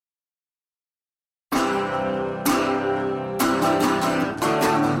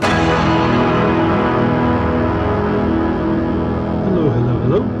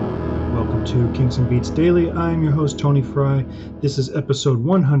Songs and Beats Daily. I'm your host, Tony Fry. This is episode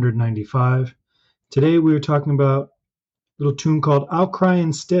 195. Today we are talking about a little tune called I'll Cry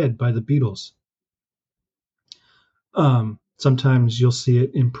Instead by the Beatles. Sometimes you'll see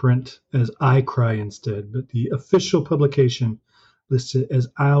it in print as I Cry Instead, but the official publication lists it as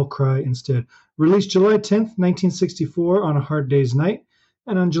I'll Cry Instead. Released July 10th, 1964 on A Hard Day's Night,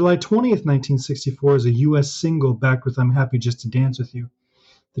 and on July 20th, 1964 as a U.S. single backed with I'm Happy Just to Dance With You.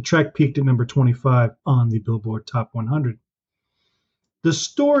 The track peaked at number 25 on the Billboard Top 100. The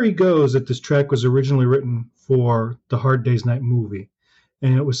story goes that this track was originally written for the Hard Day's Night movie,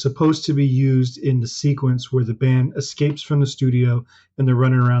 and it was supposed to be used in the sequence where the band escapes from the studio and they're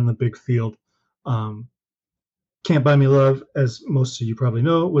running around the big field. Can't Buy Me Love, as most of you probably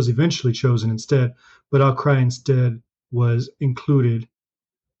know, was eventually chosen instead, but I'll Cry Instead was included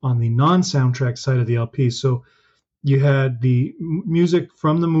on the non-soundtrack side of the LP. So you had the music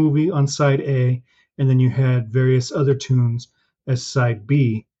from the movie on side A, and then you had various other tunes as side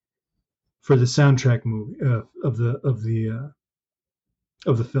B for the soundtrack movie of the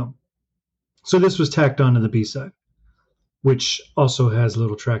film. So this was tacked onto the B side, which also has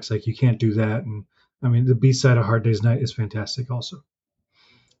little tracks like You Can't Do That, and I mean the B side of Hard Day's Night is fantastic also.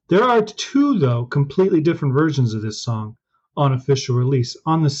 There are two, though, completely different versions of this song on official release.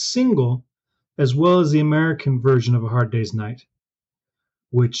 On the single, as well as the American version of A Hard Day's Night,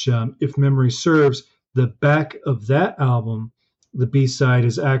 which, if memory serves, the back of that album, the B-side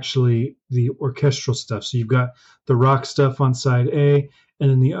is actually the orchestral stuff. So you've got the rock stuff on side A,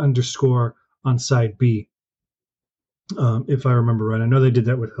 and then the underscore on side B, if I remember right. I know they did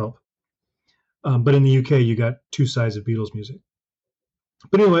that with Help. But in the UK, you got two sides of Beatles music.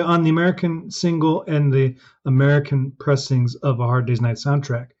 But anyway, on the American single and the American pressings of A Hard Day's Night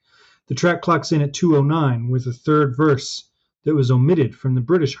soundtrack, the track clocks in at 2:09 with a third verse that was omitted from the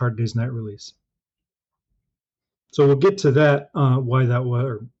British Hard Day's Night release. So we'll get to that, why that was,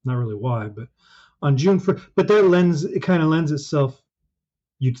 or not really why, but on June 1st. But it kind of lends itself,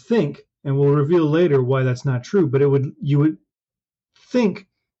 you'd think, and we'll reveal later why that's not true, but you would think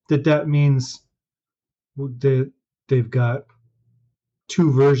that means they've got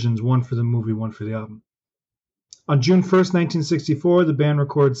two versions, one for the movie, one for the album. On June 1st, 1964, the band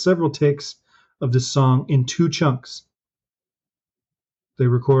recorded several takes of the song in two chunks. They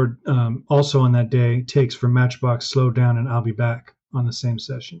record also on that day takes for Matchbox, Slow Down, and I'll Be Back on the same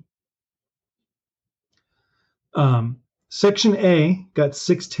session. Section A got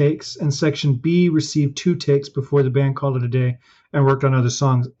 6 takes, and Section B received 2 takes before the band called it a day and worked on other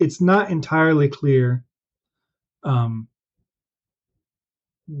songs. It's not entirely clear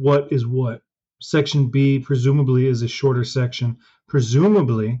what is what. Section B presumably is a shorter section.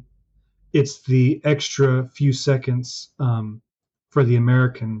 Presumably, it's the extra few seconds for the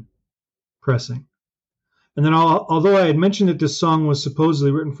American pressing. And then although I had mentioned that this song was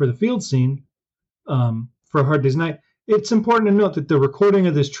supposedly written for the field scene for A Hard Day's Night, it's important to note that the recording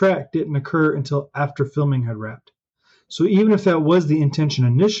of this track didn't occur until after filming had wrapped. So even if that was the intention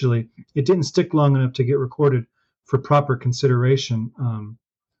initially, it didn't stick long enough to get recorded for proper consideration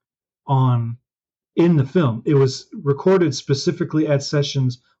in the film. It was recorded specifically at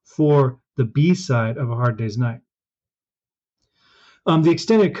sessions for the B side of A Hard Day's Night. The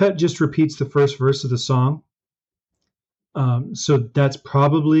extended cut just repeats the first verse of the song. So that's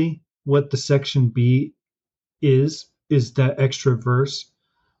probably what the section B is that extra verse.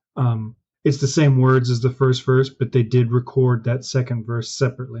 It's the same words as the first verse, but they did record that second verse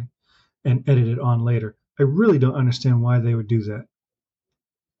separately and edit it on later. I really don't understand why they would do that.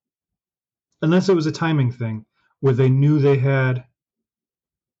 Unless it was a timing thing where they knew they had,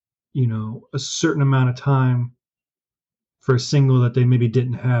 a certain amount of time for a single that they maybe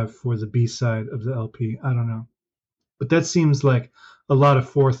didn't have for the B side of the LP. I don't know. But that seems like a lot of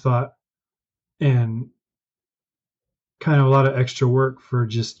forethought and kind of a lot of extra work for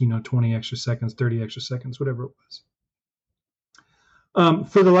just, 20 extra seconds, 30 extra seconds, whatever it was.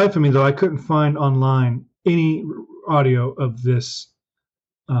 For the life of me, though, I couldn't find online any audio of this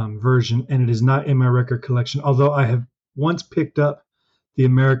version, and it is not in my record collection, although I have once picked up the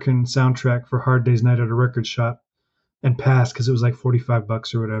American soundtrack for Hard Day's Night at a record shop and passed because it was like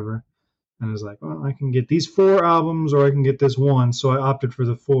 $45 or whatever. And I was like, well, I can get these 4 albums or I can get this one. So I opted for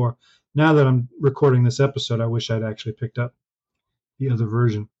the 4. Now that I'm recording this episode, I wish I'd actually picked up the other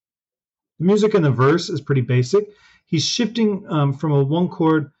version. The music in the verse is pretty basic. He's shifting from a 1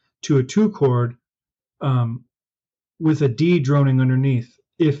 chord to a 2 chord with a D droning underneath,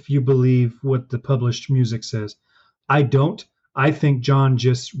 if you believe what the published music says. I don't. I think John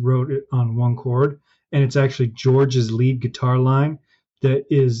just wrote it on 1 chord, and it's actually George's lead guitar line that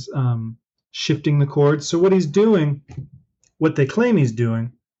is shifting the chords. So what he's doing, what they claim he's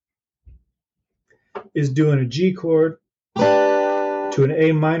doing, is doing a G chord to an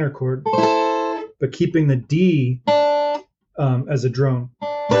A minor chord, but keeping the D as a drone.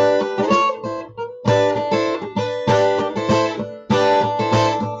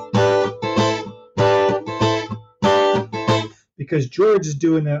 Because George is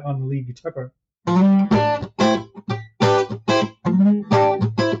doing that on the lead guitar part.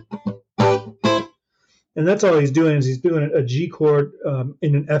 And that's all he's doing, is he's doing a G chord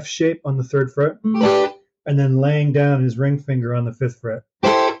in an F shape on the 3rd fret, and then laying down his ring finger on the 5th fret.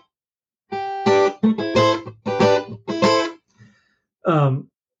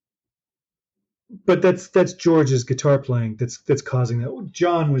 But that's George's guitar playing that's causing that.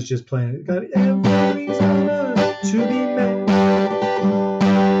 John was just playing it. Got every reason to be mad.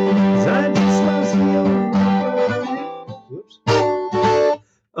 I just lost the whoops.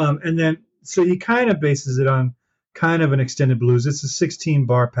 And then so he kind of bases it on kind of an extended blues. It's a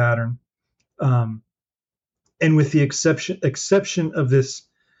 16-bar pattern, and with the exception of this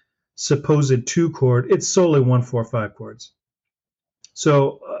supposed 2 chord, it's solely 1-4-5 chords.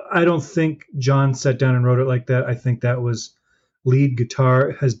 So I don't think John sat down and wrote it like that. I think that was lead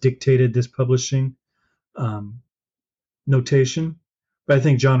guitar has dictated this publishing notation. But I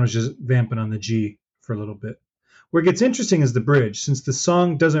think John was just vamping on the G for a little bit. Where it gets interesting is the bridge. Since the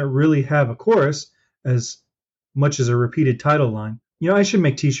song doesn't really have a chorus as much as a repeated title line. You know, I should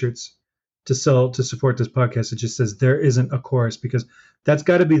make T-shirts to sell to support this podcast. It just says there isn't a chorus, because that's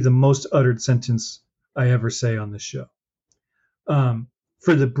got to be the most uttered sentence I ever say on this show.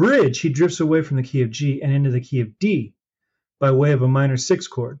 For the bridge, he drifts away from the key of G and into the key of D by way of a minor 6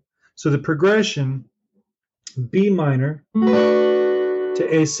 chord. So the progression, B minor to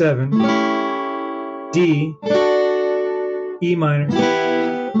A7, D, E minor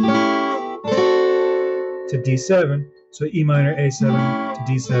to D7, so E minor, A7 to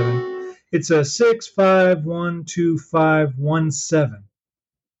D7. It's a 6-5-1-2-5-1-7,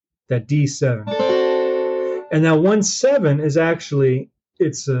 that D7. And now 1-7 is actually,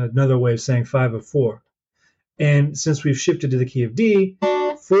 it's another way of saying 5 of 4. And since we've shifted to the key of D,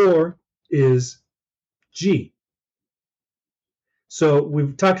 4 is G. So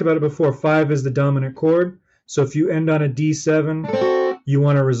we've talked about it before. 5 is the dominant chord. So if you end on a D7, you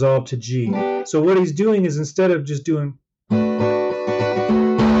want to resolve to G. So what he's doing is, instead of just doing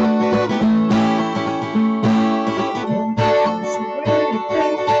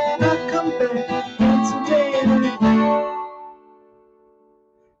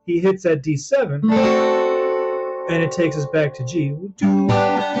he hits that D7, and it takes us back to G.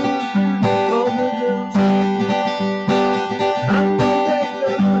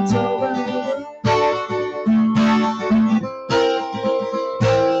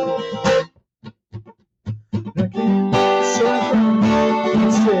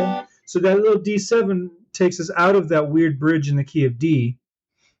 So that little D7 takes us out of that weird bridge in the key of D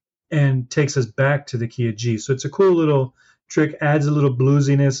and takes us back to the key of G. So it's a cool little trick, adds a little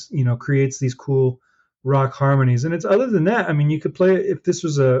bluesiness, you know, creates these cool rock harmonies. And it's, other than that, I mean, you could play it, if this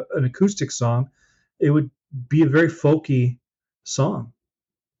was an acoustic song, it would be a very folky song.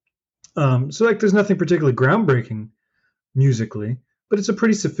 So like, there's nothing particularly groundbreaking musically, but it's a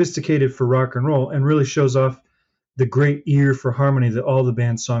pretty sophisticated for rock and roll, and really shows off the great ear for harmony that all the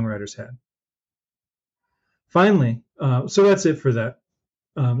band's songwriters had. Finally, so that's it for that.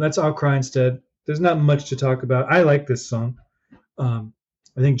 That's I'll Cry Instead. There's not much to talk about. I like this song. I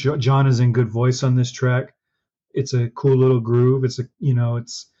think John is in good voice on this track. It's a cool little groove. It's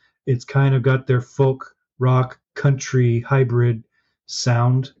it's kind of got their folk rock country hybrid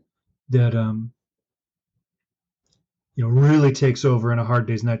sound that really takes over in A Hard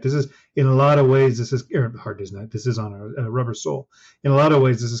Day's Night. This is, in a lot of ways, Hard Day's Night. This is on a Rubber Soul. In a lot of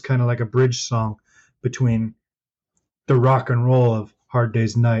ways, this is kind of like a bridge song between the rock and roll of Hard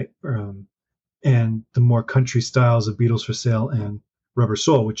Day's Night and the more country styles of Beatles for Sale and Rubber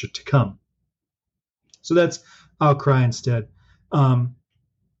Soul, which are to come. So that's I'll Cry Instead.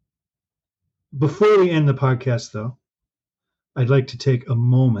 Before we end the podcast, though, I'd like to take a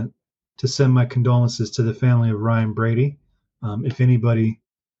moment to send my condolences to the family of Ryan Brady. If anybody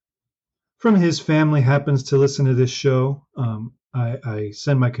from his family happens to listen to this show, I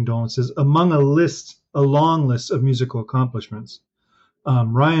send my condolences. Among a long list of musical accomplishments,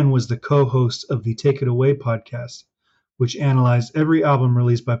 Ryan was the co-host of the Take It Away podcast, which analyzed every album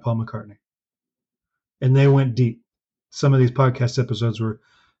released by Paul McCartney. And they went deep. Some of these podcast episodes were,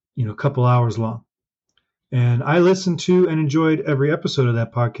 a couple hours long. And I listened to and enjoyed every episode of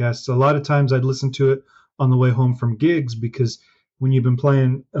that podcast. A lot of times I'd listen to it on the way home from gigs, because when you've been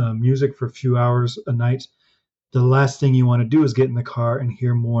playing music for a few hours a night, the last thing you want to do is get in the car and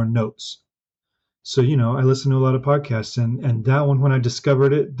hear more notes. So, I listen to a lot of podcasts, and that one, when I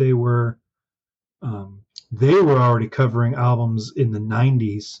discovered it, they were already covering albums in the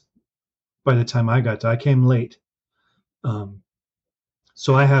 90s by the time I came late.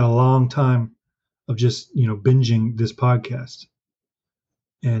 So I had a long time of just, binging this podcast.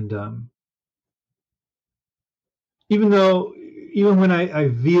 And even when I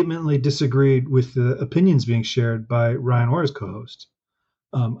vehemently disagreed with the opinions being shared by Ryan Orr's co-host,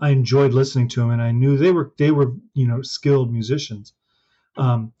 I enjoyed listening to him, and I knew they were skilled musicians.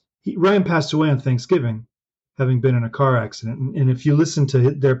 Ryan passed away on Thanksgiving, having been in a car accident. And if you listen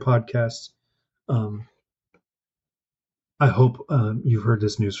to their podcasts, I hope you've heard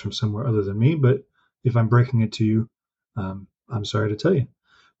this news from somewhere other than me. But if I'm breaking it to you, I'm sorry to tell you.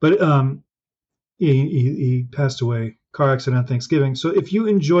 But he passed away, car accident on Thanksgiving. So if you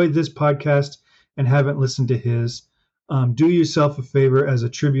enjoyed this podcast and haven't listened to his, do yourself a favor as a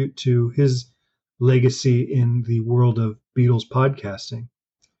tribute to his legacy in the world of Beatles podcasting,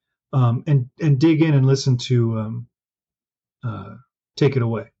 and dig in and listen to Take It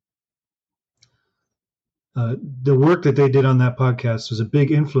Away. The work that they did on that podcast was a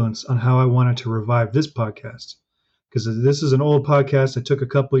big influence on how I wanted to revive this podcast, because this is an old podcast. I took a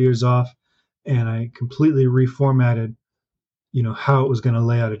couple years off, and I completely reformatted, how it was going to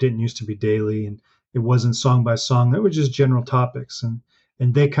lay out. It didn't used to be daily, and it wasn't song by song. They were just general topics,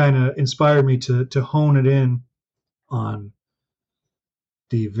 and they kind of inspired me to hone it in on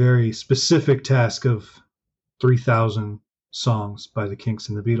the very specific task of 3,000 songs by the Kinks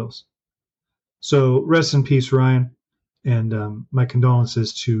and the Beatles. So rest in peace, Ryan, and my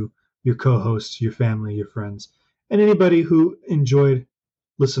condolences to your co-hosts, your family, your friends, and anybody who enjoyed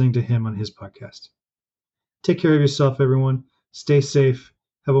listening to him on his podcast. Take care of yourself, everyone. Stay safe.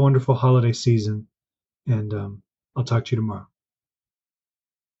 Have a wonderful holiday season, and I'll talk to you tomorrow.